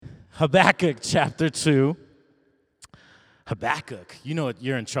Habakkuk chapter 2. Habakkuk. You know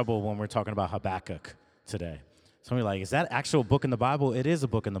you're in trouble when we're talking about Habakkuk today. Somebody like, is that actual book in the Bible? It is a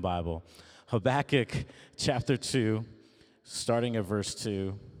book in the Bible. Habakkuk chapter 2, starting at verse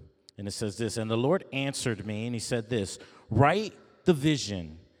 2. And it says this, and the Lord answered me, and he said this, write the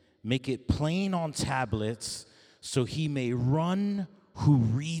vision, make it plain on tablets, so he may run who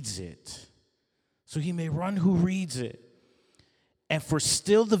reads it. So he may run who reads it. And for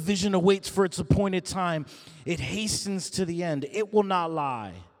still the vision awaits for its appointed time. It hastens to the end. It will not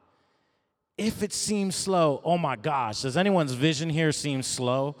lie. If it seems slow, oh my gosh, does anyone's vision here seem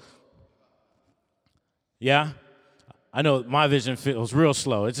slow? Yeah? I know my vision feels real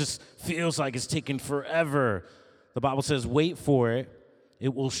slow. It just feels like it's taking forever. The Bible says, wait for it.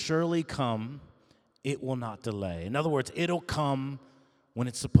 It will surely come. It will not delay. In other words, it'll come when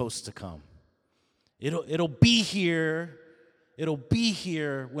it's supposed to come. It'll be here. It'll be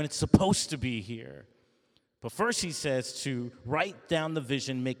here when it's supposed to be here. But first he says to write down the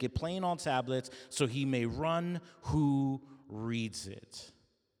vision, make it plain on tablets, so he may run who reads it.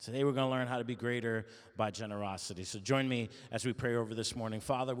 Today we're going to learn how to be greater by generosity. So join me as we pray over this morning.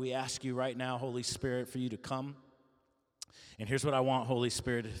 Father, we ask you right now, Holy Spirit, for you to come. And here's what I want, Holy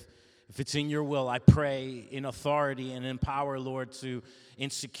Spirit. If it's in your will, I pray in authority and in power, Lord, to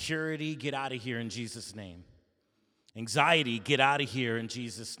insecurity, get out of here in Jesus' name. Anxiety, get out of here in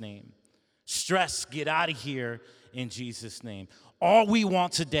Jesus' name. Stress, get out of here in Jesus' name. All we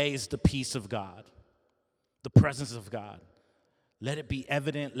want today is the peace of God, the presence of God. Let it be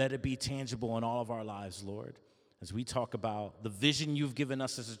evident, let it be tangible in all of our lives, Lord, as we talk about the vision you've given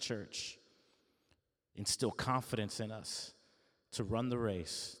us as a church. Instill confidence in us to run the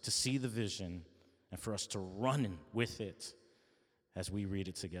race, to see the vision, and for us to run with it as we read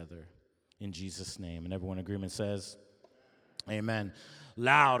it together. In Jesus' name. And everyone in agreement says, amen.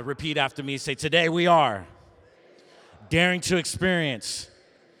 Loud, repeat after me. Say, today we are daring to experience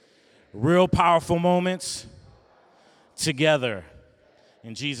real powerful moments together.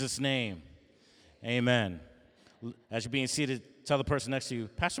 In Jesus' name, amen. As you're being seated, tell the person next to you,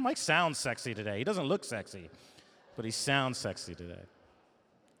 Pastor Mike sounds sexy today. He doesn't look sexy, but he sounds sexy today.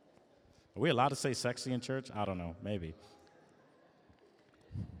 Are we allowed to say sexy in church? I don't know, maybe.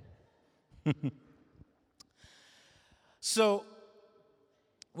 So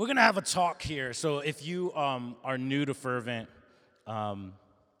we're going to have a talk here. So if you are new to Fervent,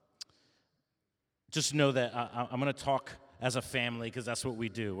 just know that I'm going to talk as a family because that's what we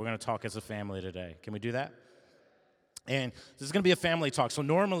do. We're going to talk as a family today. Can we do that? And this is going to be a family talk. So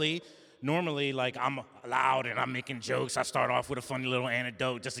normally, like, I'm loud and I'm making jokes. I start off with a funny little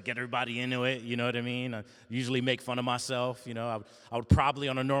anecdote just to get everybody into it, you know what I mean? I usually make fun of myself, you know. I would probably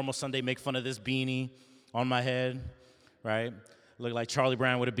on a normal Sunday make fun of this beanie on my head, right? Look like Charlie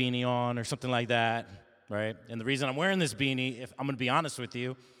Brown with a beanie on or something like that, right? And the reason I'm wearing this beanie, if I'm going to be honest with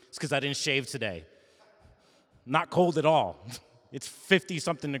you, is because I didn't shave today. Not cold at all. It's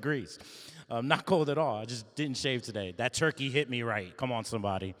 50-something degrees. Not cold at all. I just didn't shave today. That turkey hit me right. Come on,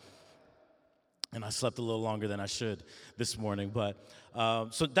 somebody. And I slept a little longer than I should this morning. But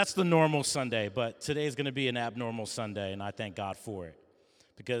so that's the normal Sunday. But today is going to be an abnormal Sunday, and I thank God for it.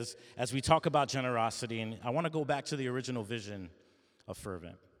 Because as we talk about generosity, and I want to go back to the original vision of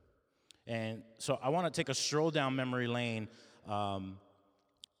Fervent. And so I want to take a stroll down memory lane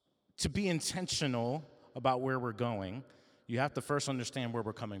to be intentional about where we're going. You have to first understand where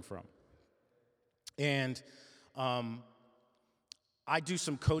we're coming from. And I do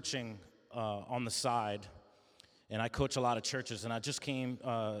some coaching on the side, and I coach a lot of churches. And I just came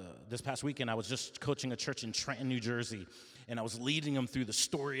this past weekend. I was just coaching a church in Trenton, New Jersey, and I was leading them through the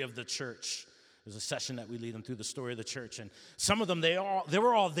story of the church. There's a session that we lead them through the story of the church, and some of them they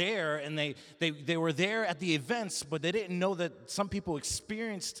were all there, and they were there at the events, but they didn't know that some people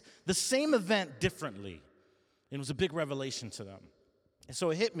experienced the same event differently. It was a big revelation to them. And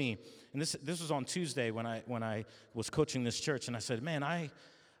so it hit me, and this was on Tuesday when I was coaching this church, and I said, man, I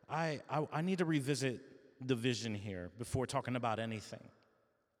need to revisit the vision here before talking about anything.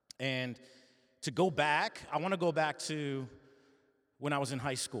 And to go back, I want to go back to when I was in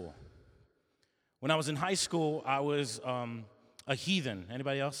high school. When I was in high school, I was a heathen.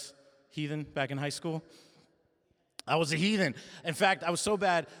 Anybody else heathen back in high school? I was a heathen. In fact, I was so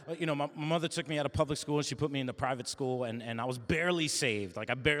bad, my mother took me out of public school and she put me into private school, and I was barely saved.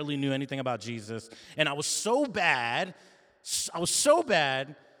 Like, I barely knew anything about Jesus. And I was so bad.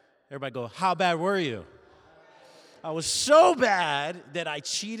 Everybody go, how bad were you? I was so bad that I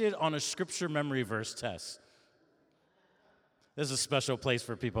cheated on a scripture memory verse test. There's a special place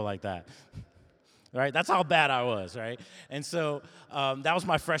for people like that. right? That's how bad I was, right? And so that was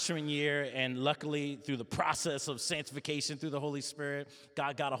my freshman year, and luckily, through the process of sanctification through the Holy Spirit,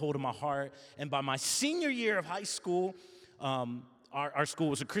 God got a hold of my heart. And by my senior year of high school, our school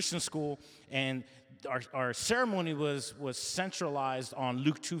was a Christian school, and our ceremony was centralized on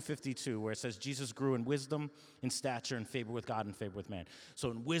Luke 2:52, where it says Jesus grew in wisdom, in stature, in favor with God, and favor with man.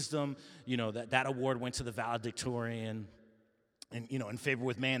 So in wisdom, that award went to the valedictorian. And, in favor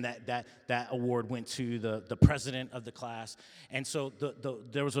with man, that award went to the president of the class. And so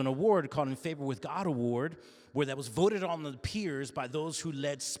there was an award called In Favor with God Award, where that was voted on the peers by those who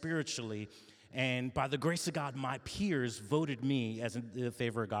led spiritually. And by the grace of God, my peers voted me as the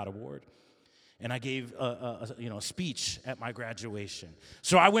Favor of God Award. And I gave a speech at my graduation.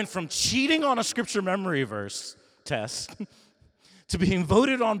 So I went from cheating on a scripture memory verse test to being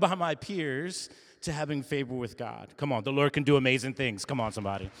voted on by my peers to having favor with God. Come on, the Lord can do amazing things. Come on,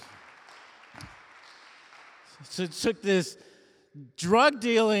 somebody. So it took this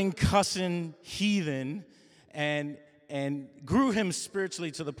drug-dealing, cussing heathen and grew him spiritually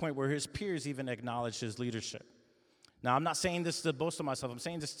to the point where his peers even acknowledged his leadership. Now, I'm not saying this to boast of myself. I'm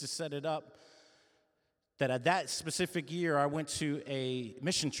saying this to set it up that at that specific year, I went to a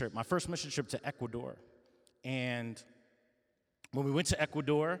mission trip, my first mission trip to Ecuador. And when we went to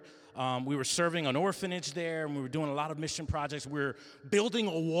Ecuador, we were serving an orphanage there, and we were doing a lot of mission projects. We were building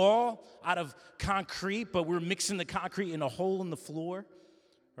a wall out of concrete, but we were mixing the concrete in a hole in the floor,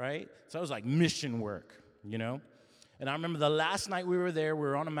 right? So it was like mission work, And I remember the last night we were there, we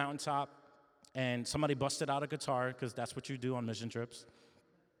were on a mountaintop, and somebody busted out a guitar, because that's what you do on mission trips,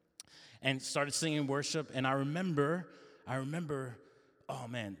 and started singing worship. And I remember,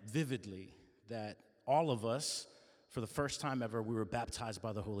 vividly, that all of us, for the first time ever, we were baptized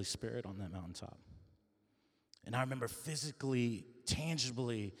by the Holy Spirit on that mountaintop. And I remember physically,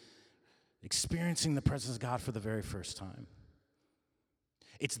 tangibly experiencing the presence of God for the very first time.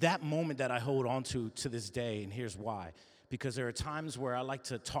 It's that moment that I hold on to this day, and here's why. Because there are times where I like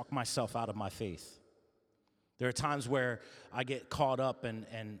to talk myself out of my faith. There are times where I get caught up and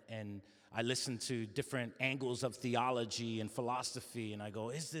I listen to different angles of theology and philosophy, and I go,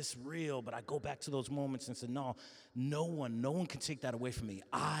 is this real? But I go back to those moments and say, no one can take that away from me.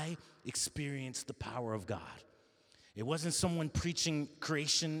 I experienced the power of God. It wasn't someone preaching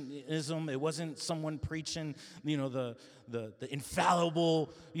creationism. It wasn't someone preaching, the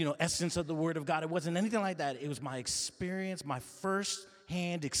infallible, essence of the Word of God. It wasn't anything like that. It was my experience, my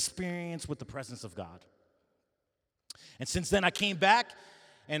first-hand experience with the presence of God. And since then, I came back,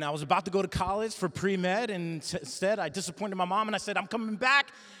 and I was about to go to college for pre-med, and instead I disappointed my mom, and I said, I'm coming back,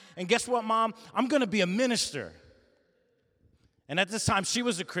 and guess what, Mom? I'm going to be a minister. And at this time, she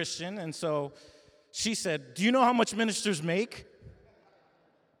was a Christian, and so she said, do you know how much ministers make?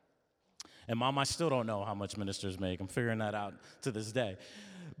 And Mom, I still don't know how much ministers make. I'm figuring that out to this day.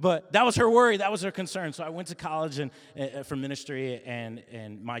 But that was her worry. That was her concern. So I went to college for ministry,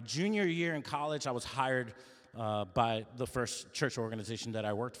 and my junior year in college, I was hired by the first church organization that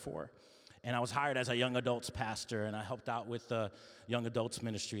I worked for. And I was hired as a young adults pastor, and I helped out with the young adults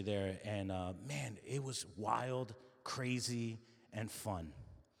ministry there. And it was wild, crazy, and fun.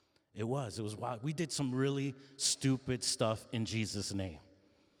 It was wild. We did some really stupid stuff in Jesus' name.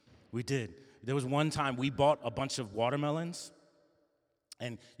 We did. There was one time we bought a bunch of watermelons,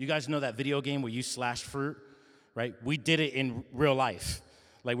 and you guys know that video game where you slash fruit, right? We did it in real life.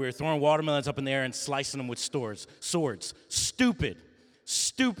 Like, we were throwing watermelons up in the air and slicing them with swords. Stupid.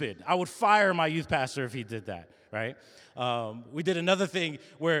 I would fire my youth pastor if he did that, right? We did another thing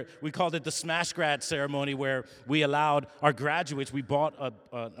where we called it the Smash Grad ceremony, where we allowed our graduates, we bought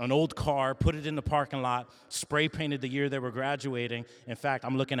an old car, put it in the parking lot, spray painted the year they were graduating. In fact,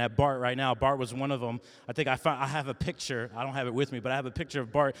 I'm looking at Bart right now. Bart was one of them. I think I have a picture. I don't have it with me, but I have a picture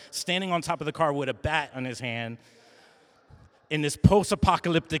of Bart standing on top of the car with a bat in his hand, in this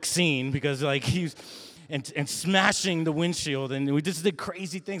post-apocalyptic scene, because he's and smashing the windshield, and we just did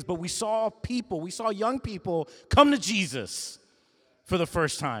crazy things. But we saw young people come to Jesus for the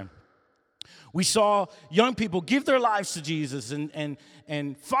first time. We saw young people give their lives to Jesus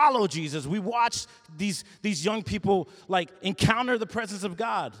and follow Jesus. We watched these young people encounter the presence of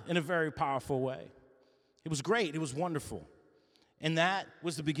God in a very powerful way. It was great. It was wonderful. And that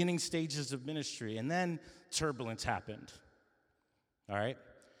was the beginning stages of ministry. And then turbulence happened. All right?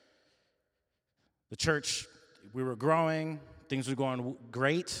 The church, we were growing, things were going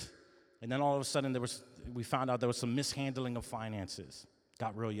great, and then all of a sudden we found out there was some mishandling of finances.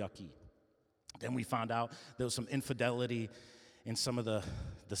 Got real yucky. Then we found out there was some infidelity in some of the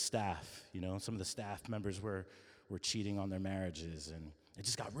staff. Some of the staff members were cheating on their marriages, It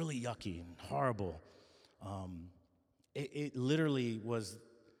just got really yucky and horrible. It literally was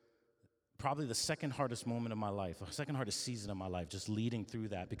probably the second hardest moment of my life, the second hardest season of my life, just leading through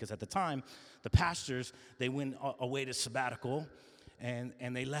that. Because at the time, the pastors, they went away to sabbatical,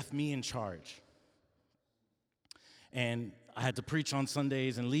 and they left me in charge. And I had to preach on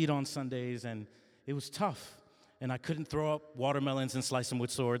Sundays and lead on Sundays, and it was tough. And I couldn't throw up watermelons and slice them with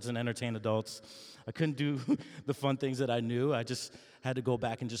swords and entertain adults. I couldn't do the fun things that I knew. I just had to go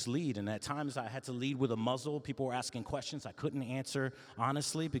back and just lead. And at times I had to lead with a muzzle. People were asking questions I couldn't answer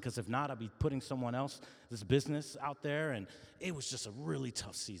honestly, because if not, I'd be putting someone else's business out there. And it was just a really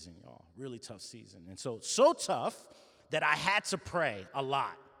tough season, y'all, really tough season. And so tough that I had to pray a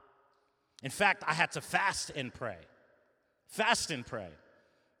lot. In fact, I had to fast and pray. Fast and pray.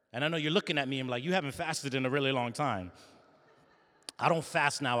 And I know you're looking at me and like, you haven't fasted in a really long time. I don't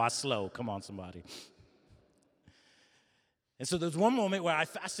fast now, I slow. Come on, somebody. And so there's one moment where I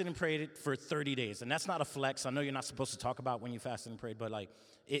fasted and prayed for 30 days. And that's not a flex. I know you're not supposed to talk about when you fasted and prayed, but like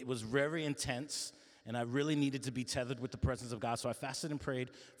it was very intense. And I really needed to be tethered with the presence of God. So I fasted and prayed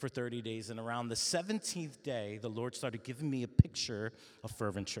for 30 days. And around the 17th day, the Lord started giving me a picture of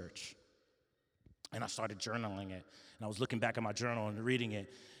Fervent Church. And I started journaling it. And I was looking back at my journal and reading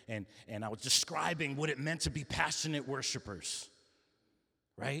it. And I was describing what it meant to be passionate worshipers,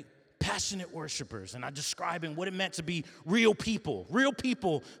 right? Passionate worshipers. And I describing what it meant to be real people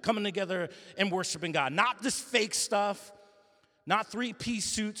coming together and worshiping God. Not this fake stuff, not three-piece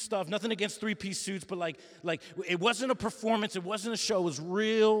suit stuff, nothing against three-piece suits, but like it wasn't a performance, it wasn't a show, it was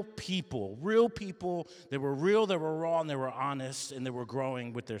real people. Real people, they were real, they were raw, and they were honest, and they were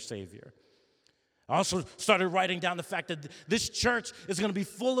growing with their Savior. I also started writing down the fact that this church is going to be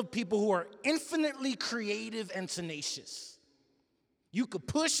full of people who are infinitely creative and tenacious. You could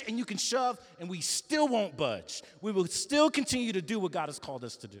push and you can shove, and we still won't budge. We will still continue to do what God has called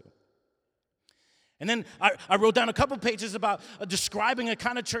us to do. And then I wrote down a couple pages about describing a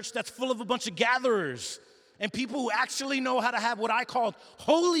kind of church that's full of a bunch of gatherers and people who actually know how to have what I called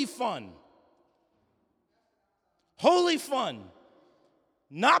holy fun. Holy fun.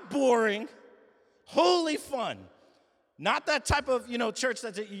 Not boring. Holy fun. Not that type of, church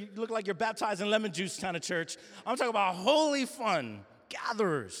that you look like you're baptized in lemon juice kind of church. I'm talking about holy fun,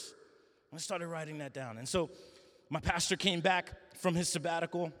 gatherers. I started writing that down. And so my pastor came back from his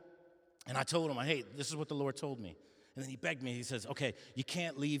sabbatical, and I told him, hey, this is what the Lord told me. And then he begged me. He says, okay, you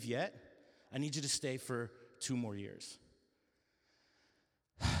can't leave yet. I need you to stay for 2 more years.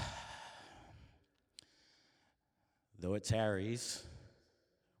 Though it tarries,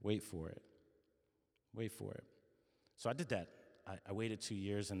 wait for it. Wait for it. So I did that. I waited 2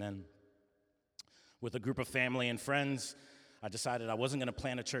 years, and then with a group of family and friends, I decided I wasn't going to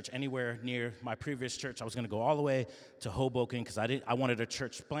plant a church anywhere near my previous church. I was going to go all the way to Hoboken because I wanted a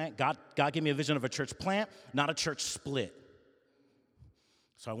church plant. God gave me a vision of a church plant, not a church split.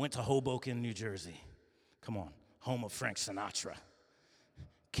 So I went to Hoboken, New Jersey. Come on, home of Frank Sinatra,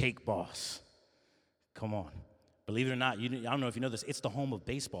 Cake Boss. Come on. Believe it or not, I don't know if you know this, it's the home of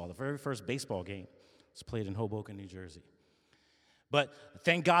baseball. The very first baseball game was played in Hoboken, New Jersey. But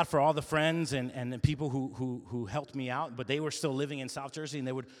thank God for all the friends and the people who helped me out. But they were still living in South Jersey, and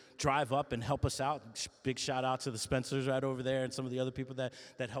they would drive up and help us out. Big shout out to the Spencers right over there and some of the other people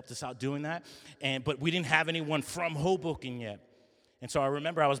that helped us out doing that. But we didn't have anyone from Hoboken yet. And so I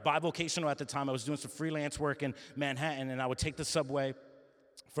remember I was bivocational at the time. I was doing some freelance work in Manhattan, and I would take the subway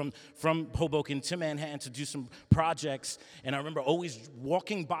from Hoboken to Manhattan to do some projects. And I remember always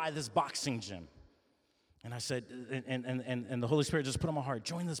walking by this boxing gym. And I said, and the Holy Spirit just put on my heart,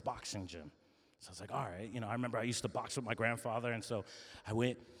 join this boxing gym. So I was like, all right. I remember I used to box with my grandfather, and so I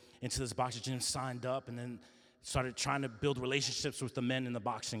went into this boxing gym, signed up, and then started trying to build relationships with the men in the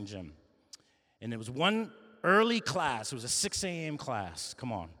boxing gym. And there was one early class. It was a 6 a.m. class.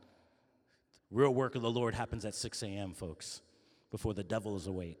 Come on. Real work of the Lord happens at 6 a.m., folks, before the devil is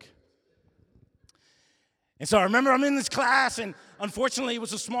awake. And so I remember I'm in this class, and unfortunately, it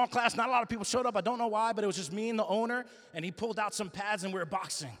was a small class. Not a lot of people showed up. I don't know why, but it was just me and the owner, and he pulled out some pads, and we were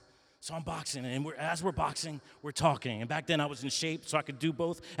boxing. So I'm boxing, and as we're boxing, we're talking. And back then, I was in shape, so I could do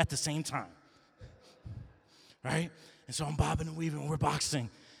both at the same time, right? And so I'm bobbing and weaving, and we're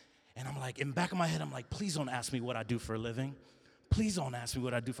boxing. And I'm like, in the back of my head, I'm like, please don't ask me what I do for a living. Please don't ask me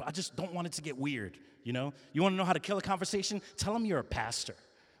what I do I just don't want it to get weird, You want to know how to kill a conversation? Tell them you're a pastor.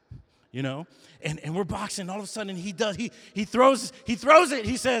 And we're boxing, and all of a sudden he throws it.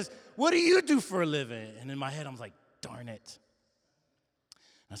 He says, what do you do for a living? And in my head, I'm like, darn it.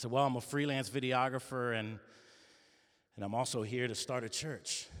 And I said, well, I'm a freelance videographer, and I'm also here to start a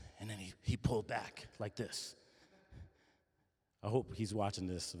church. And then he pulled back like this. I hope he's watching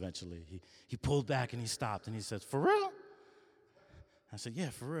this eventually. He pulled back and he stopped and he says, "For real?" I said, "Yeah,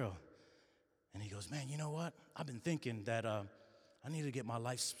 for real." And he goes, "Man, you know what? I've been thinking that I need to get my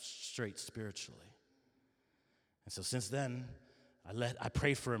life straight spiritually." And so since then, I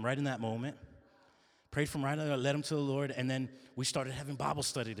prayed for him right in that moment. Prayed for him right there, led him to the Lord, and then we started having Bible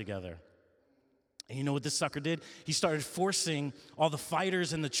study together. And you know what this sucker did? He started forcing all the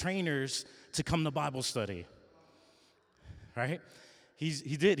fighters and the trainers to come to Bible study. Right? He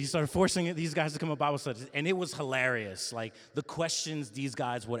did. He started forcing these guys to come to Bible study. And it was hilarious. Like, the questions these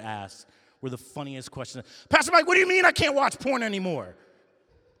guys would ask were the funniest questions. "Pastor Mike, what do you mean I can't watch porn anymore?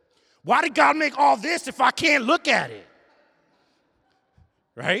 Why did God make all this if I can't look at it?"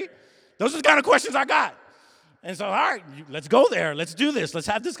 Right? Those are the kind of questions I got. And so, all right, let's go there. Let's do this. Let's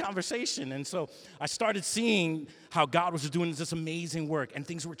have this conversation. And so I started seeing how God was doing this amazing work, and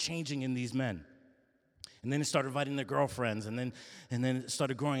things were changing in these men. And then it started inviting their girlfriends, and then it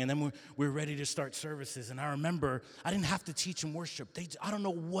started growing. And then we were ready to start services. And I remember I didn't have to teach them worship. I don't know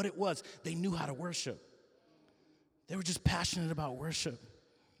what it was. They knew how to worship. They were just passionate about worship.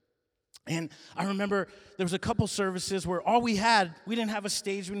 And I remember there was a couple services where we didn't have a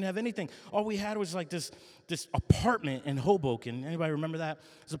stage, we didn't have anything. All we had was like this apartment in Hoboken. Anybody remember that?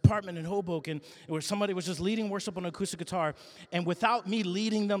 This apartment in Hoboken where somebody was just leading worship on an acoustic guitar. And without me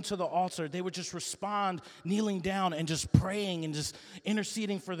leading them to the altar, they would just respond, kneeling down and just praying and just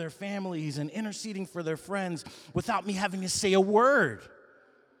interceding for their families and interceding for their friends without me having to say a word.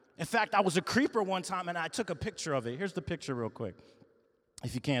 In fact, I was a creeper one time and I took a picture of it. Here's the picture real quick.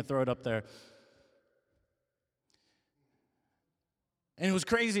 If you can't, throw it up there. And it was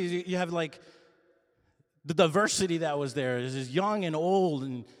crazy. You have like the diversity that was there. There's young and old,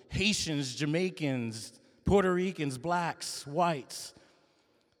 and Haitians, Jamaicans, Puerto Ricans, blacks, whites.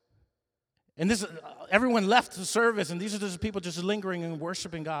 And everyone left the service, and these are just people just lingering and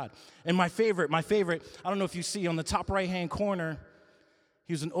worshiping God. And my favorite, I don't know if you see on the top right-hand corner,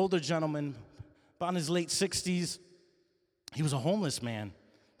 he was an older gentleman, about in his late 60s. He was a homeless man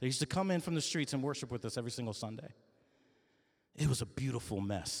that used to come in from the streets and worship with us every single Sunday. It was a beautiful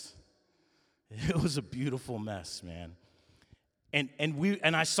mess. It was a beautiful mess, man. And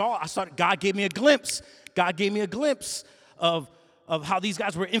I saw God gave me a glimpse. God gave me a glimpse of how these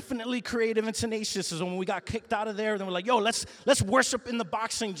guys were infinitely creative and tenacious. So when we got kicked out of there, then we're like, "Yo, let's worship in the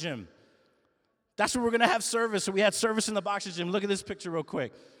boxing gym." That's where we're gonna have service. So we had service in the boxing gym. Look at this picture real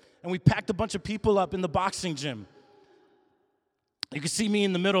quick. And we packed a bunch of people up in the boxing gym. You can see me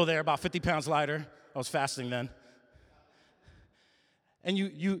in the middle there, about 50 pounds lighter. I was fasting then.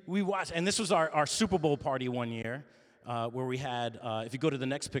 And we watched, and this was our Super Bowl party one year, where we had, if you go to the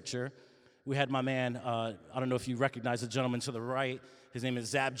next picture, we had my man, I don't know if you recognize the gentleman to the right. His name is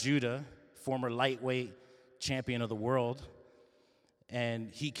Zab Judah, former lightweight champion of the world. And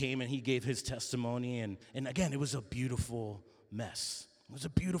he came and he gave his testimony. And again, it was a beautiful mess. It was a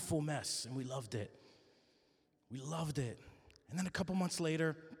beautiful mess, and we loved it. We loved it. And then a couple months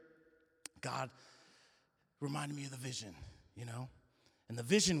later, God reminded me of the vision, you know? And the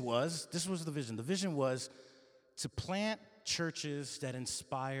vision was, this was the vision. The vision was to plant churches that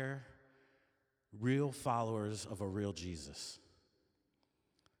inspire real followers of a real Jesus.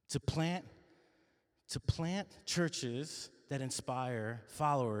 To plant churches that inspire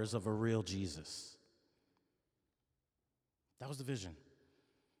followers of a real Jesus. That was the vision.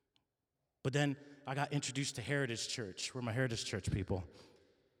 But then I got introduced to Heritage Church. We're my Heritage Church people.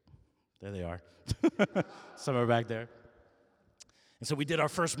 There they are. Some are back there. And so we did our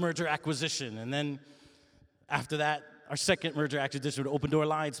first merger acquisition. And then after that, our second merger acquisition with Open Door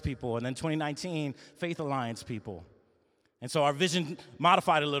Alliance people. And then 2019, Faith Alliance people. And so our vision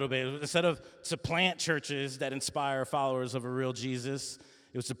modified a little bit. Instead of to plant churches that inspire followers of a real Jesus,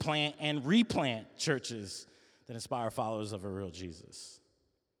 it was to plant and replant churches that inspire followers of a real Jesus.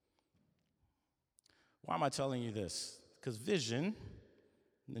 Why am I telling you this? Because vision,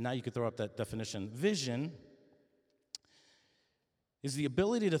 and now you can throw up that definition. Vision is the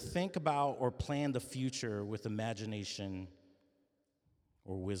ability to think about or plan the future with imagination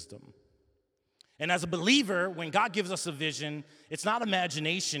or wisdom. And as a believer, when God gives us a vision, it's not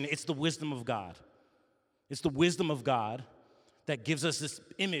imagination, it's the wisdom of God. It's the wisdom of God that gives us this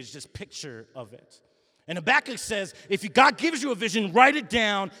image, this picture of it. And Habakkuk says, if God gives you a vision, write it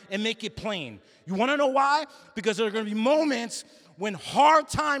down and make it plain. You want to know why? Because there are going to be moments when hard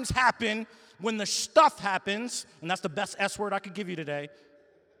times happen, when the stuff happens, and that's the best S word I could give you today.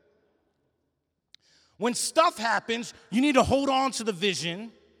 When stuff happens, you need to hold on to the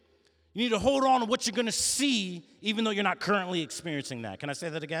vision. You need to hold on to what you're going to see, even though you're not currently experiencing that. Can I say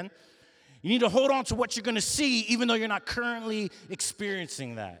that again? You need to hold on to what you're going to see, even though you're not currently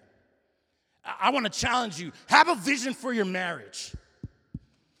experiencing that. I want to challenge you. Have a vision for your marriage.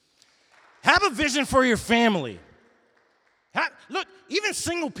 Have a vision for your family. Look, even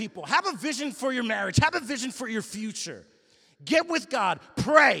single people, have a vision for your marriage. Have a vision for your future. Get with God,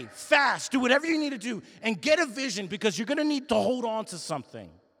 pray, fast, do whatever you need to do, and get a vision because you're going to need to hold on to something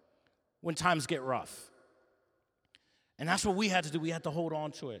when times get rough. And that's what we had to do. We had to hold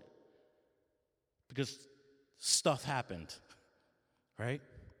on to it because stuff happened, right?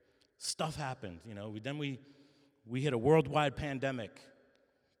 Stuff happened, you know. Then we hit a worldwide pandemic.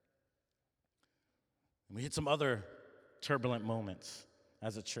 We hit some other turbulent moments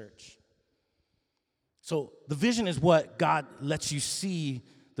as a church. So the vision is what God lets you see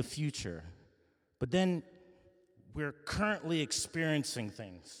the future. But then we're currently experiencing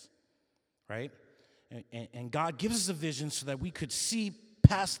things, right? And God gives us a vision so that we could see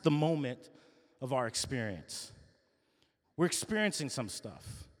past the moment of our experience. We're experiencing some stuff.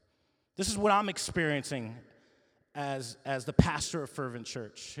 This is what I'm experiencing as the pastor of Fervent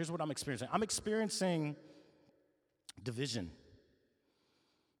Church. Here's what I'm experiencing. I'm experiencing division,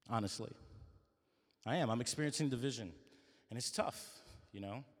 honestly. I am. I'm experiencing division, and it's tough, you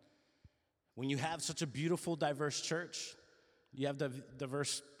know. When you have such a beautiful, diverse church, you have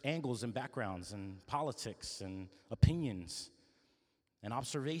diverse angles and backgrounds and politics and opinions and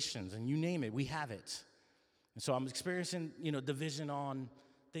observations, and you name it, we have it. And so I'm experiencing, you know, division on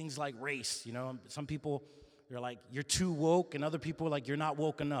things like race. You know, some people, they're like, you're too woke, and other people are like, you're not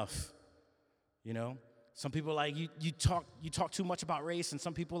woke enough, you know. Some people are like, you talk too much about race, and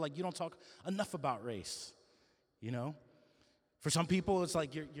some people are like, you don't talk enough about race, you know? For some people, it's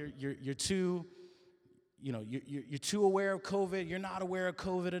like you're too, you know, you're too aware of COVID, you're not aware of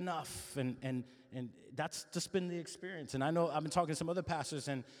COVID enough, and that's just been the experience. And I know I've been talking to some other pastors,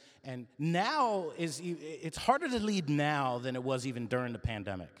 and now it's harder to lead now than it was even during the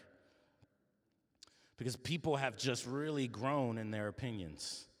pandemic, because people have just really grown in their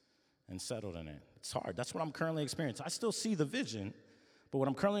opinions and settled in it. It's hard. That's what I'm currently experiencing. I still see the vision, but what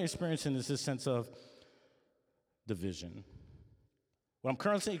I'm currently experiencing is this sense of division. What I'm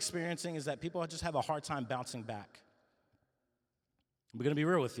currently experiencing is that people just have a hard time bouncing back. We're going to be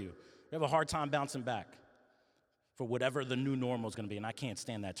real with you. We have a hard time bouncing back for whatever the new normal is going to be, and I can't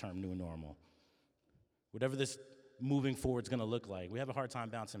stand that term, new normal. Whatever this moving forward is going to look like, we have a hard time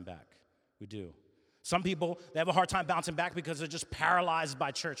bouncing back. We do. Some people, they have a hard time bouncing back because they're just paralyzed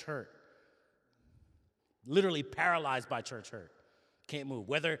by church hurt. Literally paralyzed by church hurt. Can't move.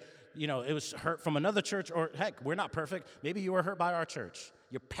 Whether, you know, it was hurt from another church or, heck, we're not perfect. Maybe you were hurt by our church.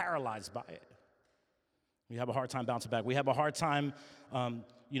 You're paralyzed by it. We have a hard time bouncing back. We have a hard time,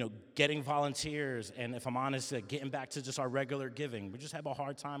 getting volunteers, and if I'm honest, getting back to just our regular giving. We just have a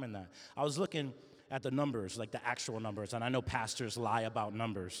hard time in that. I was looking at the numbers, like the actual numbers, and I know pastors lie about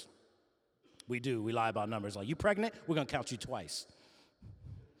numbers. We do. We lie about numbers. Like, you pregnant? We're going to count you twice.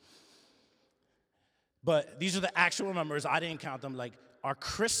 But these are the actual numbers. I didn't count them. Like, our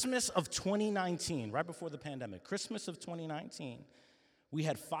Christmas of 2019, right before the pandemic, Christmas of 2019, we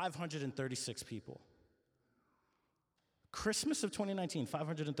had 536 people. Christmas of 2019,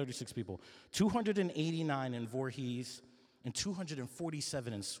 536 people. 289 in Voorhees and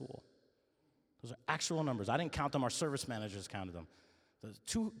 247 in Sewell. Those are actual numbers. I didn't count them. Our service managers counted them. There's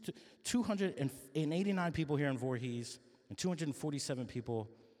 289 people here in Voorhees and 247 people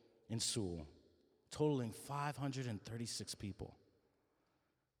in Sewell, totaling 536 people.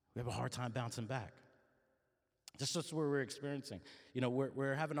 We have a hard time bouncing back. That's just what we're experiencing. You know,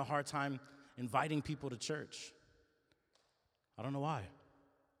 we're having a hard time inviting people to church. I don't know why.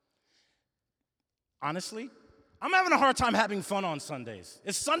 Honestly, I'm having a hard time having fun on Sundays.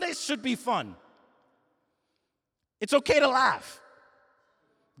 Sundays should be fun. It's okay to laugh.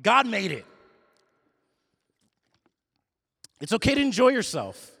 God made it. It's okay to enjoy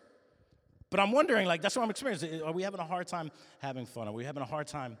yourself. But I'm wondering, like, that's what I'm experiencing. Are we having a hard time having fun? Are we having a hard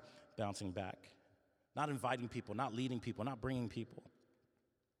time bouncing back? Not inviting people, not leading people, not bringing people.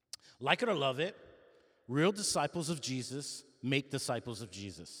 Like it or love it, real disciples of Jesus make disciples of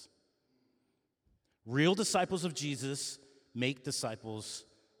Jesus. Real disciples of Jesus make disciples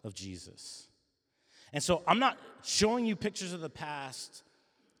of Jesus. And so I'm not showing you pictures of the past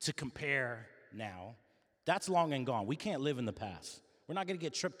to compare now. That's long and gone. We can't live in the past. We're not going to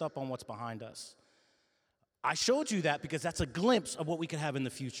get tripped up on what's behind us. I showed you that because that's a glimpse of what we could have in the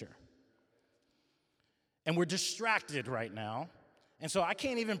future. And we're distracted right now. And so I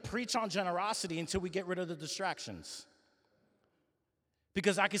can't even preach on generosity until we get rid of the distractions.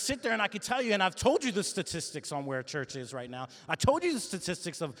 Because I could sit there and I could tell you, and I've told you the statistics on where church is right now. I told you the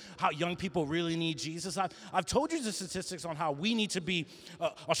statistics of how young people really need Jesus. I've told you the statistics on how we need to be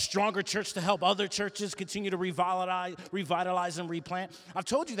a stronger church to help other churches continue to revitalize and replant. I've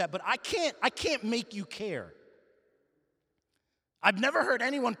told you that, but I can't make you care. I've never heard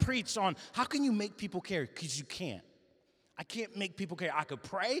anyone preach on how can you make people care, because you can't. I can't make people care. I could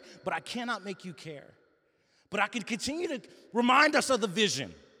pray, but I cannot make you care. But I can continue to remind us of the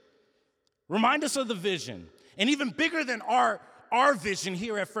vision. Remind us of the vision. And even bigger than our vision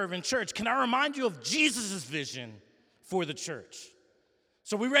here at Fervent Church, can I remind you of Jesus' vision for the church?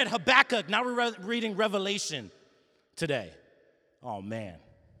 So we read Habakkuk, now we're reading Revelation today. Oh man,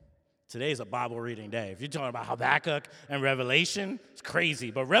 today's a Bible reading day. If you're talking about Habakkuk and Revelation, it's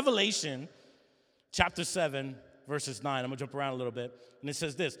crazy. But Revelation chapter 7, verses 9, I'm going to jump around a little bit. And it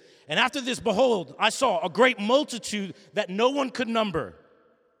says this, and after this, behold, I saw a great multitude that no one could number.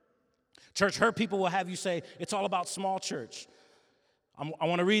 Church hurt people will have you say, it's all about small church. I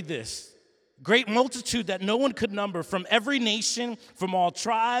want to read this. Great multitude that no one could number, from every nation, from all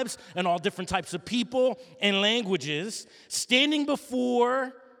tribes and all different types of people and languages, standing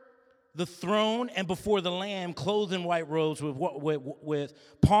before the throne and before the Lamb, clothed in white robes with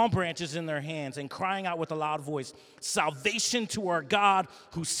palm branches in their hands, and crying out with a loud voice, salvation to our God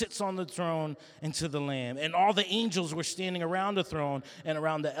who sits on the throne and to the Lamb. And all the angels were standing around the throne and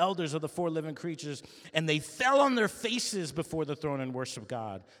around the elders of the four living creatures, and they fell on their faces before the throne and worshiped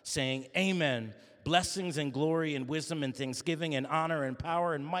God, saying, Amen. Blessings and glory and wisdom and thanksgiving and honor and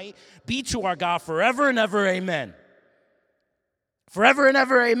power and might be to our God forever and ever. Amen. Forever and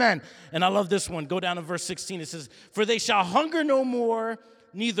ever, amen. And I love this one. Go down to verse 16. It says, for they shall hunger no more,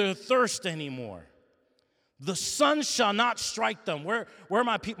 neither thirst anymore. The sun shall not strike them. Where are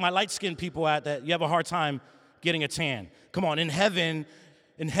my light-skinned people at that you have a hard time getting a tan? Come on, in heaven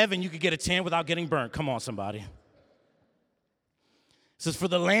you could get a tan without getting burnt. Come on, somebody. It says, for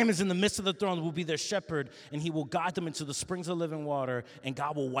the Lamb is in the midst of the throne, will be their shepherd, and he will guide them into the springs of living water, and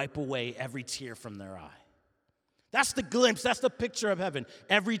God will wipe away every tear from their eye. That's the glimpse, that's the picture of heaven.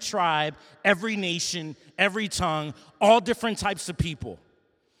 Every tribe, every nation, every tongue, all different types of people.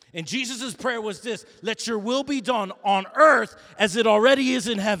 And Jesus' prayer was this, let your will be done on earth as it already is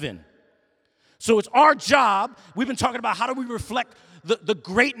in heaven. So it's our job, we've been talking about how do we reflect the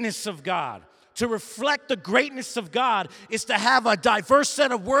greatness of God. To reflect the greatness of God is to have a diverse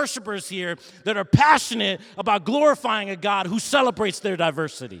set of worshipers here that are passionate about glorifying a God who celebrates their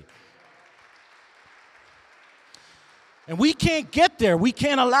diversity. And we can't get there. We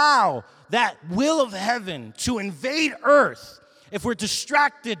can't allow that will of heaven to invade earth if we're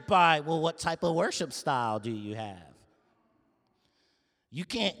distracted by, well, what type of worship style do you have? You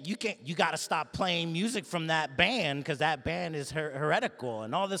got to stop playing music from that band because that band is heretical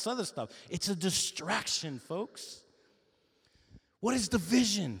and all this other stuff. It's a distraction, folks. What is the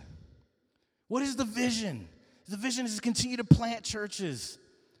vision? What is the vision? The vision is to continue to plant churches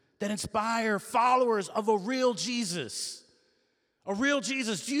that inspire followers of a real Jesus. A real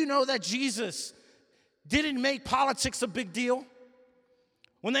Jesus. Do you know that Jesus didn't make politics a big deal?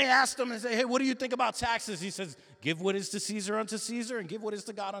 When they asked him and say, hey, what do you think about taxes? He says, give what is to Caesar unto Caesar and give what is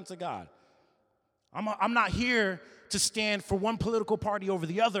to God unto God. I'm not here to stand for one political party over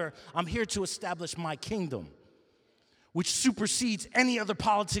the other. I'm here to establish my kingdom, which supersedes any other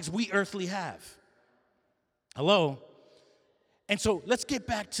politics we earthly have. Hello? And so let's get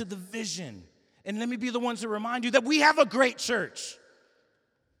back to the vision. And let me be the ones to remind you that we have a great church.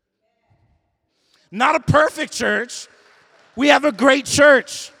 Not a perfect church. We have a great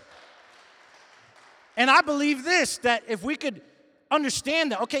church. And I believe this, that if we could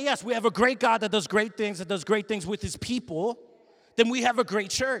understand that, okay, yes, we have a great God that does great things with his people, then we have a great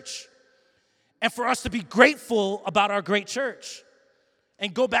church. And for us to be grateful about our great church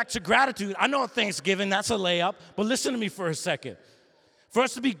and go back to gratitude. I know Thanksgiving, that's a layup, but listen to me for a second. For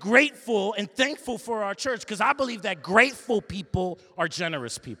us to be grateful and thankful for our church, because I believe that grateful people are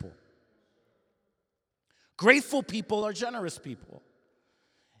generous people. Grateful people are generous people.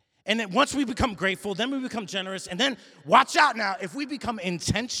 And then once we become grateful, then we become generous. And then, watch out now, if we become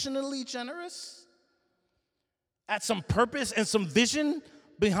intentionally generous, at some purpose and some vision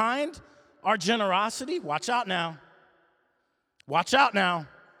behind our generosity, watch out now. Watch out now.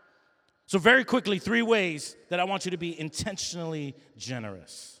 So very quickly, 3 ways that I want you to be intentionally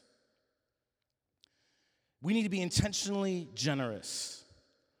generous. We need to be intentionally generous.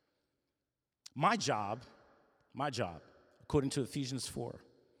 My job, according to Ephesians 4,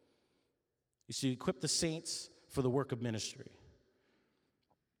 is to equip the saints for the work of ministry.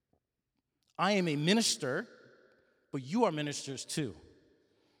 I am a minister, but you are ministers too.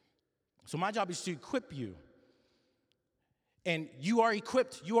 So my job is to equip you. And you are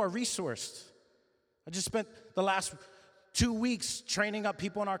equipped. You are resourced. I just spent the last 2 weeks training up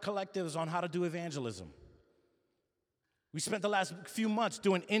people in our collectives on how to do evangelism. We spent the last few months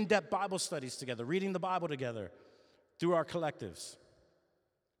doing in-depth Bible studies together, reading the Bible together through our collectives.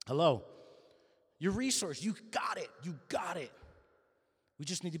 Hello. Your resource, you got it. You got it. We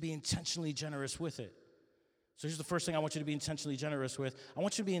just need to be intentionally generous with it. So here's the first thing I want you to be intentionally generous with. I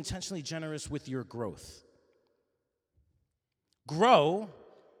want you to be intentionally generous with your growth. Grow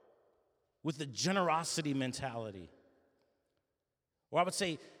with the generosity mentality. Or I would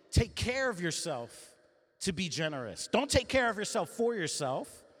say, take care of yourself to be generous. Don't take care of yourself for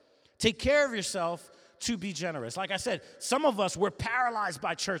yourself. Take care of yourself to be generous. Like I said, some of us, we're paralyzed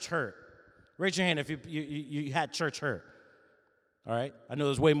by church hurt. Raise your hand if you had church hurt. All right? I know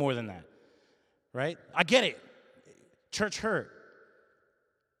there's way more than that. Right? I get it. Church hurt.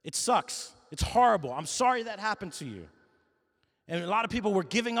 It sucks. It's horrible. I'm sorry that happened to you. And a lot of people were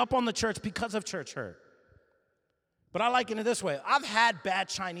giving up on the church because of church hurt. But I liken it this way. I've had bad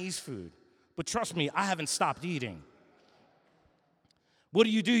Chinese food, but trust me, I haven't stopped eating. What do?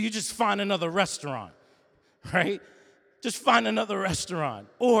 You just find another restaurant, right? Just find another restaurant.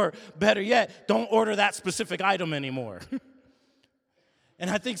 Or better yet, don't order that specific item anymore. And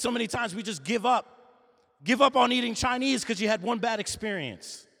I think so many times we just give up. Give up on eating Chinese because you had one bad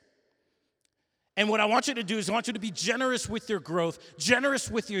experience. And what I want you to do is I want you to be generous with your growth, generous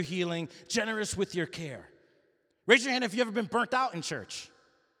with your healing, generous with your care. Raise your hand if you've ever been burnt out in church.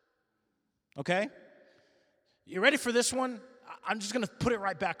 Okay? You ready for this one? I'm just going to put it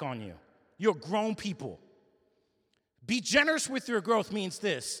right back on you. You're grown people. Be generous with your growth means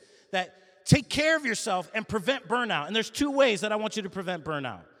this, that take care of yourself and prevent burnout. And there's 2 ways that I want you to prevent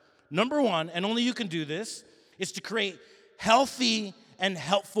burnout. Number 1, and only you can do this, is to create healthy and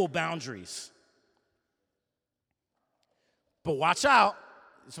helpful boundaries. But watch out.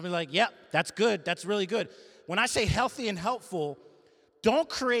 Somebody's like, yep, that's good. That's really good. When I say healthy and helpful, don't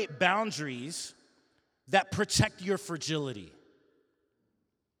create boundaries that protect your fragility.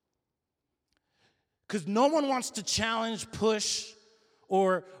 Because no one wants to challenge, push,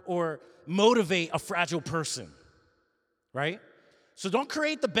 or motivate a fragile person, right? So don't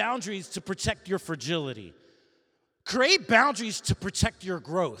create the boundaries to protect your fragility. Create boundaries to protect your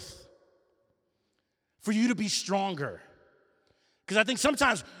growth, for you to be stronger. Because I think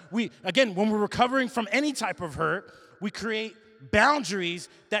sometimes when we're recovering from any type of hurt, we create boundaries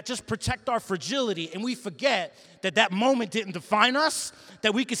that just protect our fragility, and we forget that moment didn't define us,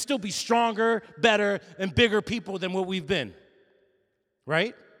 that we can still be stronger, better, and bigger people than what we've been,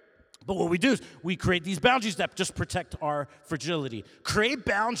 right? But what we do is we create these boundaries that just protect our fragility. Create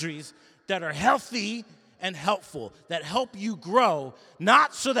boundaries that are healthy and helpful, that help you grow,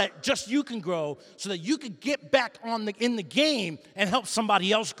 not so that just you can grow, so that you can get back in the game and help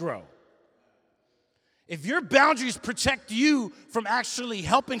somebody else grow. If your boundaries protect you from actually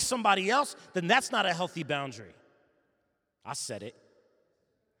helping somebody else, then that's not a healthy boundary. I said it.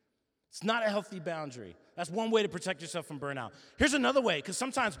 It's not a healthy boundary. That's one way to protect yourself from burnout. Here's another way, because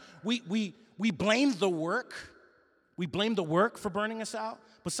sometimes we blame the work. We blame the work for burning us out,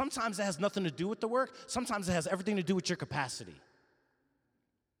 but sometimes it has nothing to do with the work. Sometimes it has everything to do with your capacity.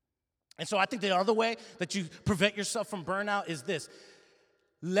 And so I think the other way that you prevent yourself from burnout is this.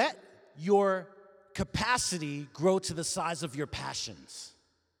 Let your capacity grow to the size of your passions.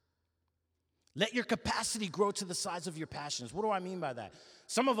 Let your capacity grow to the size of your passions. What do I mean by that?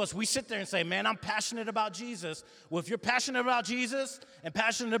 Some of us, we sit there and say, man, I'm passionate about Jesus. Well, if you're passionate about Jesus and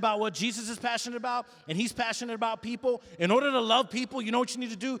passionate about what Jesus is passionate about, and he's passionate about people, in order to love people, you know what you need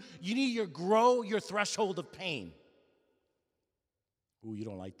to do? You need to grow your threshold of pain. Ooh, you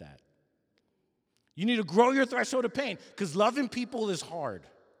don't like that. You need to grow your threshold of pain, because loving people is hard.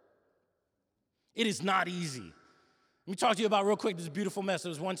 It is not easy. Let me talk to you about real quick this beautiful mess. There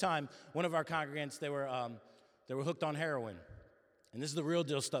was one time, one of our congregants, they were hooked on heroin. And this is the real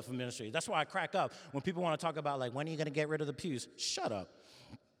deal stuff in ministry. That's why I crack up when people want to talk about, like, when are you going to get rid of the pews? Shut up.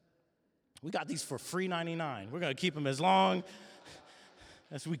 We got these for free $99. We're going to keep them as long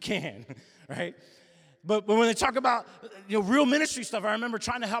as we can, right? But when they talk about real ministry stuff, I remember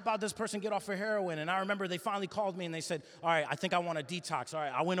trying to help out this person get off of heroin, and I remember they finally called me and they said, all right, I think I want to detox. All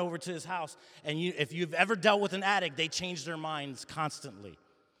right, I went over to his house, and if you've ever dealt with an addict, they change their minds constantly.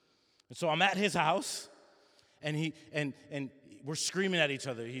 And so I'm at his house, and we're screaming at each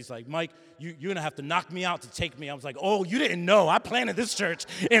other. He's like, Mike, you're going to have to knock me out to take me. I was like, oh, you didn't know. I planted this church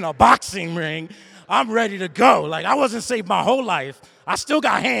in a boxing ring. I'm ready to go. Like, I wasn't saved my whole life. I still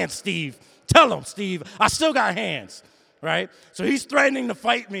got hands, Steve. Tell him, Steve, I still got hands, right? So he's threatening to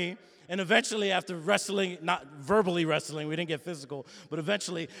fight me. And eventually, after wrestling, not verbally wrestling, we didn't get physical, but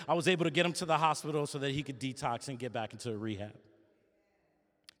eventually I was able to get him to the hospital so that he could detox and get back into a rehab.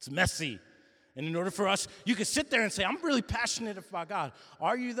 It's messy. And in order for us, you can sit there and say, I'm really passionate about God.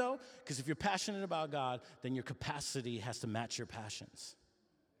 Are you, though? Because if you're passionate about God, then your capacity has to match your passions.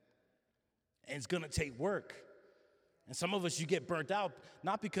 And it's going to take work. And some of us, you get burnt out,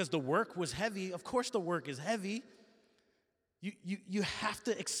 not because the work was heavy. Of course the work is heavy. You have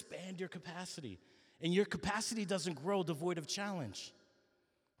to expand your capacity. And your capacity doesn't grow devoid of challenge,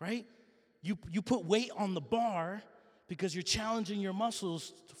 right? You put weight on the bar because you're challenging your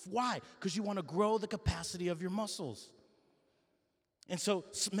muscles. Why? Because you want to grow the capacity of your muscles. And so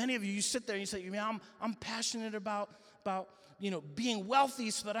many of you sit there and you say, I'm passionate about being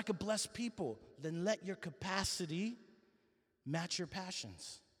wealthy so that I could bless people. Then let your capacity match your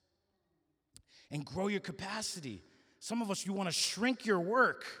passions and grow your capacity. Some of us, you want to shrink your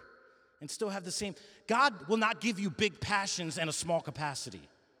work and still have the same. God will not give you big passions and a small capacity.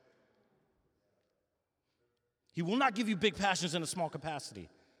 He will not give you big passions and a small capacity.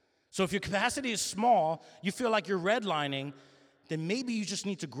 So if your capacity is small, you feel like you're redlining, then maybe you just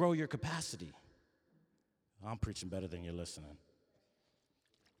need to grow your capacity. I'm preaching better than you're listening.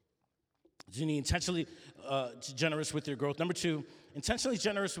 You need intentionally generous with your growth. Number 2, intentionally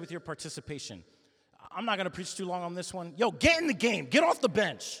generous with your participation. I'm not going to preach too long on this one. Yo, get in the game. Get off the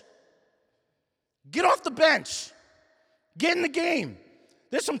bench. Get off the bench. Get in the game.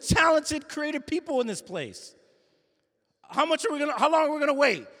 There's some talented, creative people in this place. How long are we going to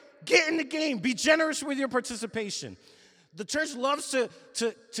wait? Get in the game. Be generous with your participation. The church loves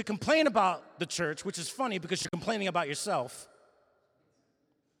to complain about the church, which is funny because you're complaining about yourself.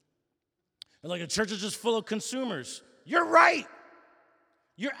 And like the church is just full of consumers. You're right.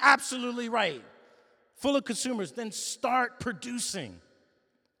 You're absolutely right. Full of consumers. Then start producing.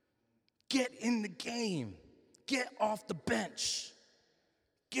 Get in the game. Get off the bench.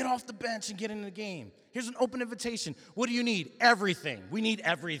 Get off the bench and get in the game. Here's an open invitation. What do you need? Everything. We need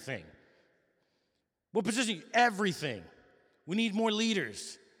everything. What position? Everything. We need more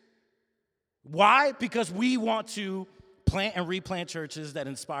leaders. Why? Because we want to plant and replant churches that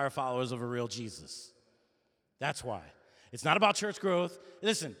inspire followers of a real Jesus. That's why. It's not about church growth.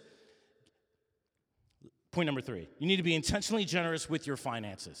 Listen, point number 3. You need to be intentionally generous with your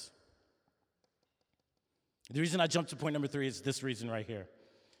finances. The reason I jumped to point number 3 is this reason right here.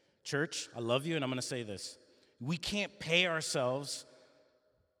 Church, I love you, and I'm going to say this. We can't pay ourselves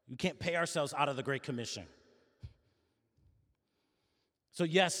out of the Great Commission. So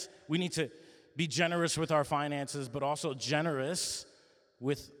yes, we need to be generous with our finances, but also generous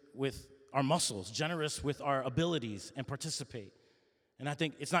with our muscles, generous with our abilities, and participate. And I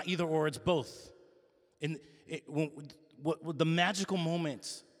think it's not either or, it's both. The magical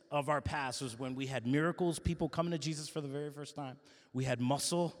moments of our past was when we had miracles, people coming to Jesus for the very first time. We had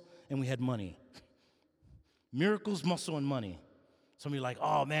muscle and we had money. Miracles, muscle, and money. Some of you are like,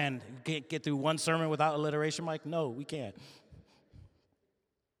 oh man, you can't get through one sermon without alliteration. I'm like, no, we can't.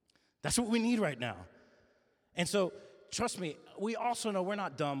 That's what we need right now. And so, trust me, we also know we're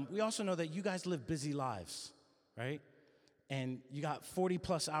not dumb. We also know that you guys live busy lives, right? And you got 40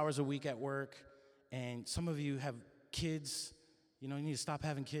 plus hours a week at work, and some of you have kids. You need to stop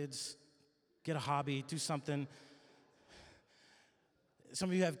having kids, get a hobby, do something. Some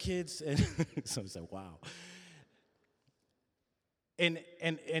of you have kids, and some say, wow. And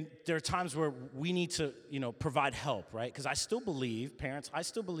there are times where we need to, provide help, right? Because I still believe, parents,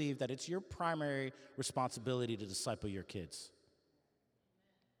 that it's your primary responsibility to disciple your kids.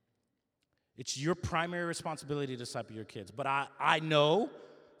 It's your primary responsibility to disciple your kids. But I know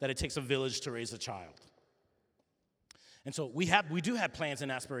that it takes a village to raise a child. And so we do have plans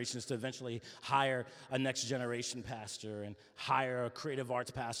and aspirations to eventually hire a next generation pastor and hire a creative arts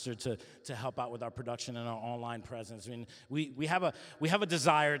pastor to help out with our production and our online presence. I mean, we have a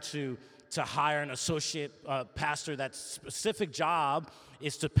desire to hire an associate pastor that's specific job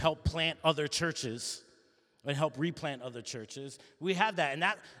is to help plant other churches and help replant other churches. We have that, and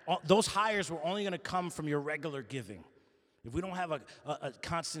those hires were only going to come from your regular giving. If we don't have a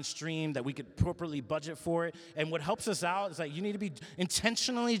constant stream that we could properly budget for it, and what helps us out is that you need to be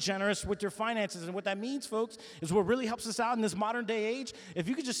intentionally generous with your finances. And what that means, folks, is what really helps us out in this modern day age, if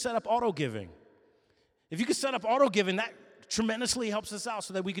you could just set up auto giving. If you could set up auto giving, that tremendously helps us out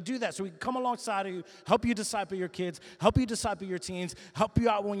so that we could do that. So we can come alongside of you, help you disciple your kids, help you disciple your teens, help you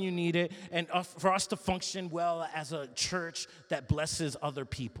out when you need it, and for us to function well as a church that blesses other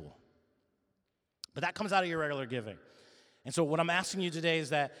people. But that comes out of your regular giving. And so what I'm asking you today is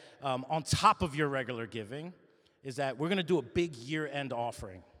that on top of your regular giving is that we're going to do a big year-end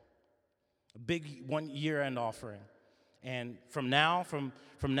offering. A big 1 year-end offering. And from now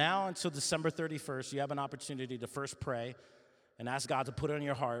until December 31st, you have an opportunity to first pray and ask God to put it on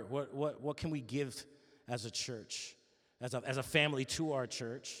your heart. What can we give as a church, as a family to our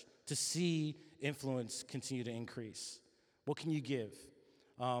church, to see influence continue to increase? What can you give?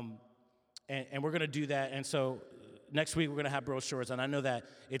 And we're going to do that. And so next week we're going to have brochures. And I know that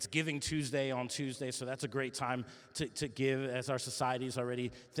it's Giving Tuesday on Tuesday, so that's a great time to give, as our society is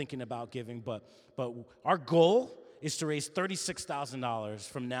already thinking about giving. But our goal is to raise $36,000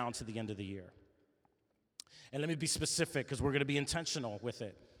 from now until the end of the year. And let me be specific, because we're going to be intentional with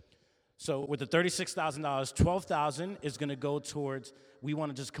it. So with the $36,000, $12,000 is going to go towards, we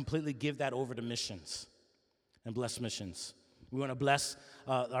want to just completely give that over to missions and bless missions. We want to bless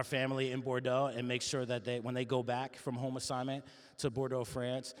our family in Bordeaux and make sure that when they go back from home assignment to Bordeaux,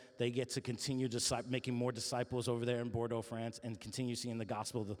 France, they get to continue making more disciples over there in Bordeaux, France, and continue seeing the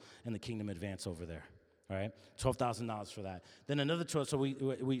gospel and the kingdom advance over there. All right, $12,000 for that. Then another 12. So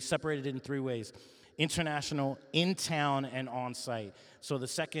we separated it in three ways: international, in town, and on site. So the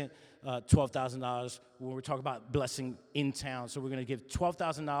second $12,000, when we're talking about blessing in town, so we're going to give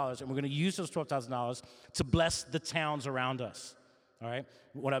 $12,000, and we're going to use those $12,000 to bless the towns around us. All right.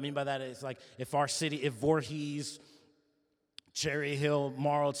 What I mean by that is, like, if our city, if Voorhees, Cherry Hill,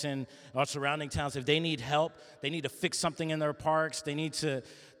 Marlton, our surrounding towns, if they need help, they need to fix something in their parks, they need to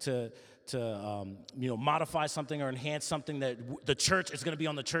modify something or enhance something, that the church is going to be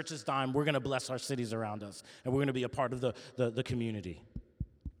on the church's dime. We're going to bless our cities around us, and we're going to be a part of the community.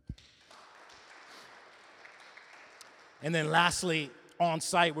 And then lastly, on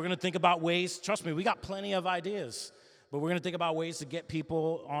site, we're going to think about ways. Trust me, we got plenty of ideas, but we're going to think about ways to get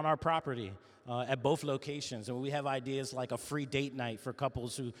people on our property at both locations. And we have ideas like a free date night for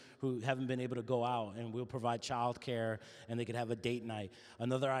couples who haven't been able to go out, and we'll provide childcare, and they could have a date night.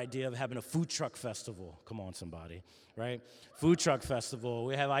 Another idea of having a food truck festival. Come on, somebody, right? Food truck festival.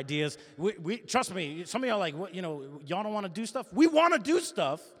 We have ideas. We trust me, some of y'all are like, what, y'all don't want to do stuff? We want to do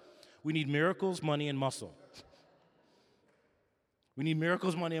stuff. We need miracles, money, and muscle. We need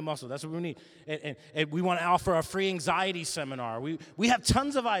miracles, money, and muscle. That's what we need. And we want to offer a free anxiety seminar. We have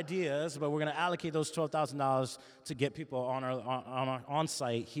tons of ideas, but we're going to allocate those $12,000 to get people on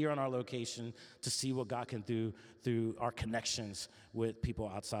site here on our location to see what God can do through our connections with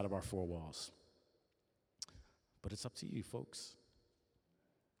people outside of our four walls. But it's up to you, folks.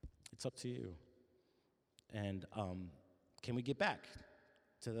 It's up to you. And can we get back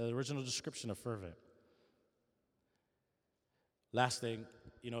to the original description of fervent? Last thing,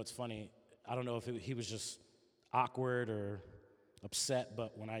 it's funny. I don't know if he was just awkward or upset,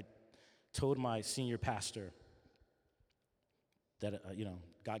 but when I told my senior pastor that,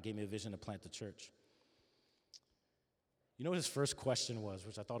 God gave me a vision to plant the church, what his first question was,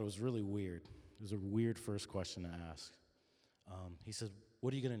 which I thought was really weird. It was a weird first question to ask. He said,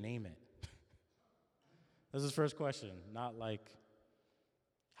 "What are you going to name it?" That was his first question, not like,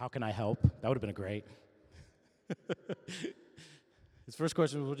 "How can I help?" That would have been great. His first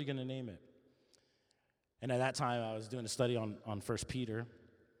question was, what are you going to name it? And at that time, I was doing a study on 1 Peter,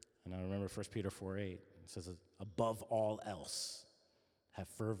 and I remember 1 Peter 4:8. It says, "Above all else, have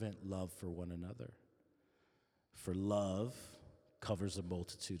fervent love for one another, for love covers a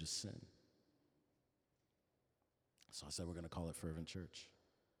multitude of sin." So I said, we're going to call it Fervent Church.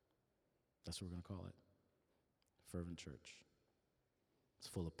 That's what we're going to call it, Fervent Church. It's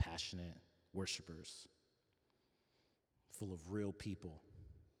full of passionate worshipers, full of real people,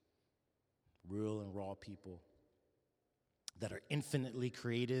 real and raw people that are infinitely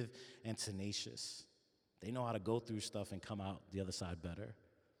creative and tenacious. They know how to go through stuff and come out the other side better.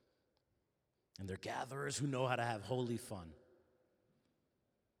 And they're gatherers who know how to have holy fun.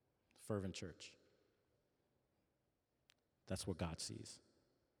 Fervent Church. That's what God sees.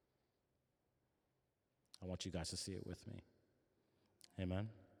 I want you guys to see it with me. Amen.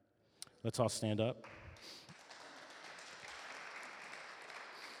 Let's all stand up.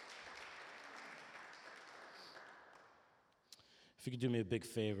 If you could do me a big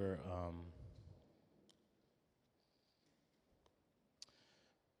favor,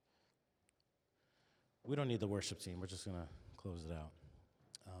 we don't need the worship team. We're just going to close it out.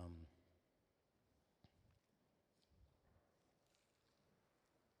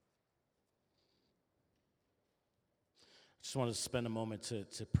 I just wanted to spend a moment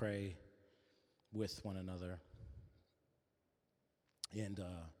to pray with one another. And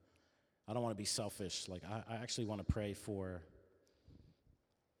I don't want to be selfish. Like, I actually want to pray for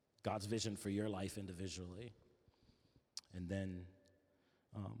God's vision for your life individually, and then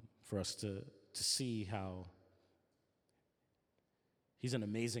for us to see how He's an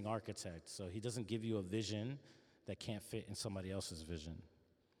amazing architect, so he doesn't give you a vision that can't fit in somebody else's vision.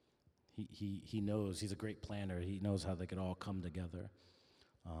 He knows, he's a great planner. He knows how they could all come together.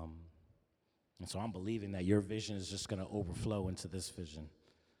 And so I'm believing that your vision is just going to overflow into this vision.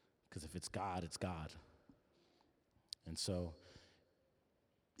 Because if it's God, it's God. And so,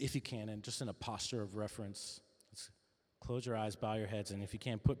 if you can, and just in a posture of reference, let's close your eyes, bow your heads, and if you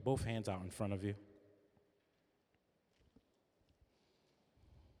can, put both hands out in front of you.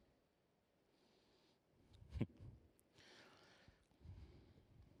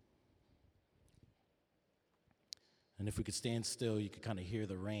 And if we could stand still, you could kind of hear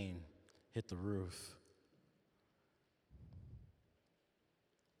the rain hit the roof.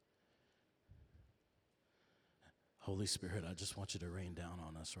 Holy Spirit, I just want you to rain down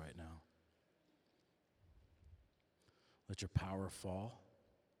on us right now. Let your power fall.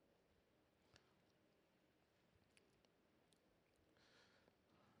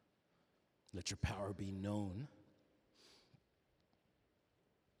 Let your power be known.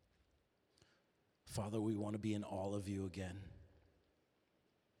 Father, we want to be in all of you again.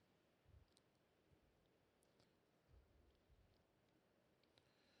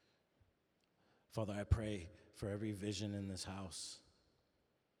 Father, I pray for every vision in this house.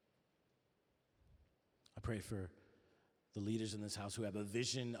 I pray for the leaders in this house who have a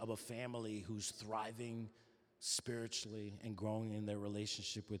vision of a family who's thriving spiritually and growing in their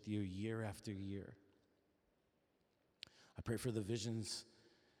relationship with you year after year. I pray for the visions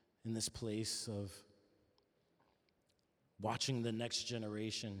in this place of watching the next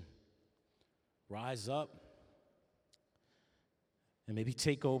generation rise up and maybe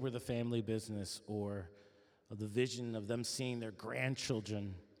take over the family business, or of the vision of them seeing their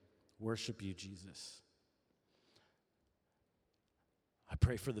grandchildren worship you, Jesus. I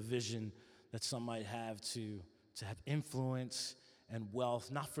pray for the vision that some might have to have influence and wealth,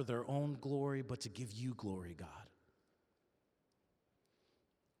 not for their own glory, but to give you glory, God.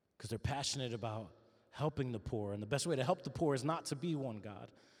 Because they're passionate about helping the poor, and the best way to help the poor is not to be one, God.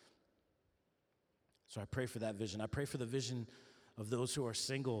 So I pray for that vision. I pray for the vision of those who are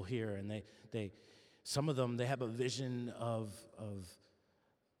single here, and some of them, they have a vision of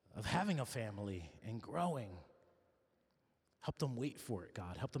having a family and growing. Help them wait for it,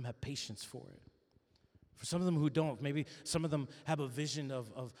 God. Help them have patience for it. For some of them who don't, maybe some of them have a vision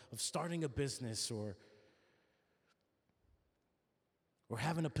of starting a business or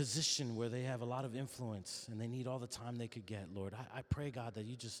having a position where they have a lot of influence and they need all the time they could get, Lord. I pray, God, that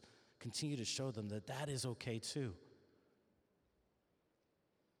you just continue to show them that that is okay too.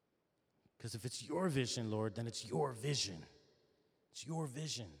 Because if it's your vision, Lord, then it's your vision. It's your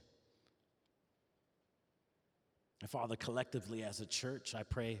vision. And Father, collectively as a church, I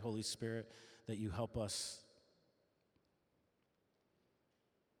pray, Holy Spirit, that you help us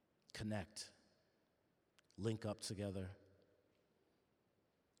connect, link up together,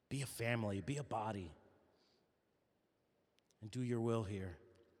 be a family, be a body, and do your will here.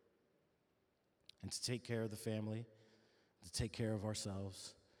 And to take care of the family, to take care of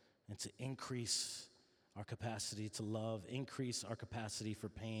ourselves, and to increase our capacity to love, increase our capacity for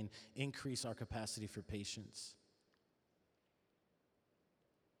pain, increase our capacity for patience,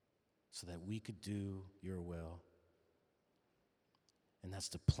 so that we could do your will. And that's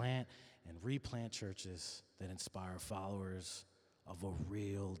to plant and replant churches that inspire followers of a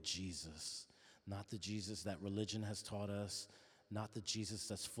real Jesus, not the Jesus that religion has taught us, not the Jesus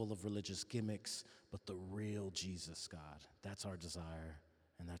that's full of religious gimmicks, but the real Jesus, God. That's our desire.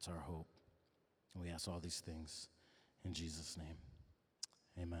 And that's our hope. And we ask all these things in Jesus' name.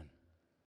 Amen.